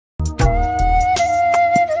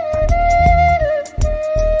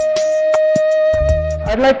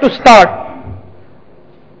I'd like to start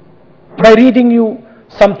by reading you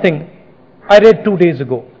something I read 2 days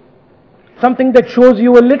ago. Something that shows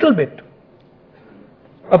you a little bit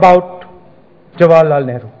about Jawaharlal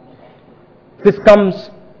Nehru. This comes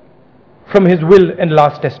from his will and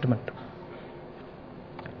last testament.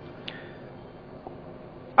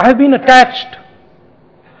 I have been attached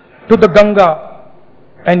to the Ganga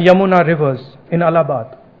and Yamuna rivers in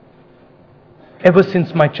Allahabad ever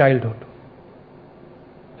since my childhood.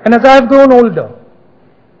 And as I have grown older,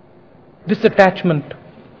 this attachment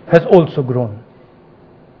has also grown.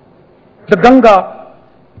 The Ganga,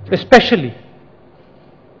 especially,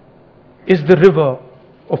 is the river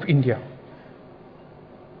of India,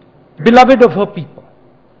 beloved of her people.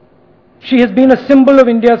 She has been a symbol of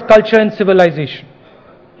India's culture and civilization,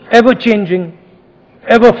 ever changing,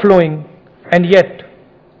 ever flowing, and yet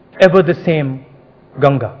ever the same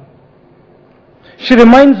Ganga. She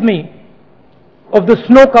reminds me of the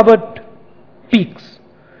snow-covered peaks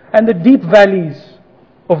and the deep valleys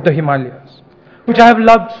of the Himalayas, which I have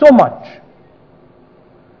loved so much,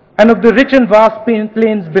 and of the rich and vast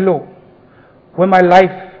plains below, where my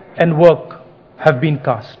life and work have been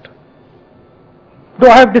cast.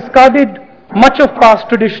 Though I have discarded much of past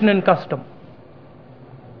tradition and custom,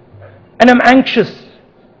 and am anxious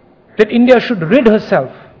that India should rid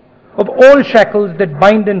herself of all shackles that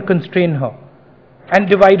bind and constrain her, and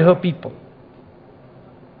divide her people,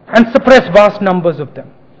 and suppress vast numbers of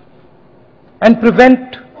them, and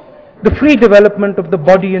prevent the free development of the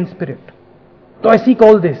body and spirit. Though I seek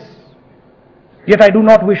all this, yet I do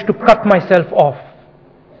not wish to cut myself off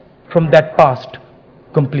from that past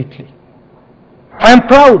completely. I am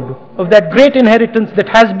proud of that great inheritance that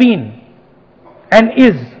has been and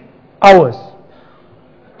is ours,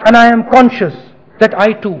 and I am conscious that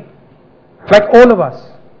I too, like all of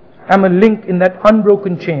us, am a link in that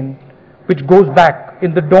unbroken chain which goes back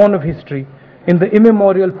in the dawn of history, in the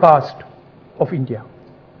immemorial past of India.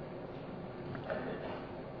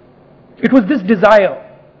 It was this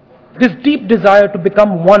desire, this deep desire to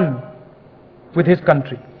become one with his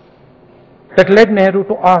country, that led Nehru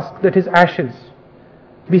to ask that his ashes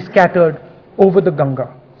be scattered over the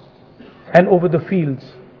Ganga and over the fields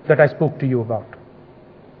that I spoke to you about.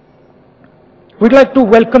 We'd like to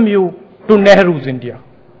welcome you to Nehru's India.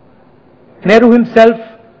 Nehru himself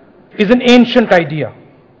is an ancient idea,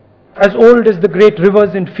 as old as the great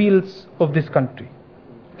rivers and fields of this country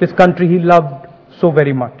he loved so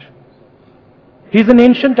very much. He's an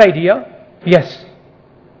ancient idea, yes,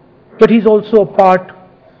 but he's also a part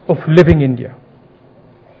of living India.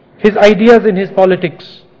 His ideas and his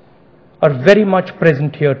politics are very much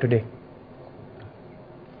present here today.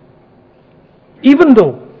 Even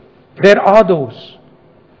though there are those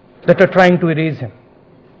that are trying to erase him,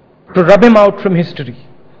 to rub him out from history,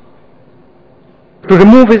 to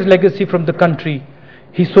remove his legacy from the country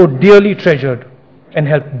he so dearly treasured and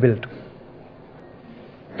helped build.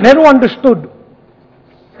 Nehru understood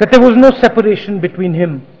that there was no separation between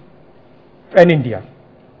him and India.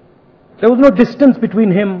 There was no distance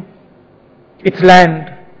between him, its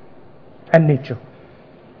land, and nature.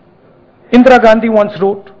 Indira Gandhi once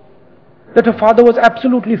wrote that her father was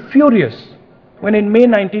absolutely furious when in May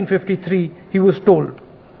 1953 he was told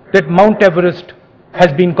that Mount Everest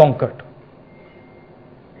has been conquered.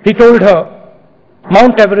 He told her,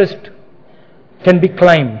 Mount Everest can be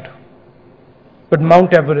climbed, but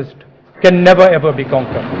Mount Everest can never ever be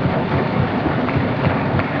conquered.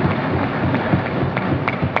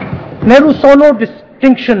 Nehru saw no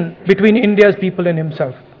distinction between India's people and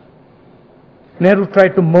himself. Nehru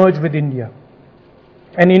tried to merge with India,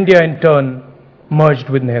 and India in turn merged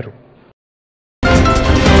with Nehru.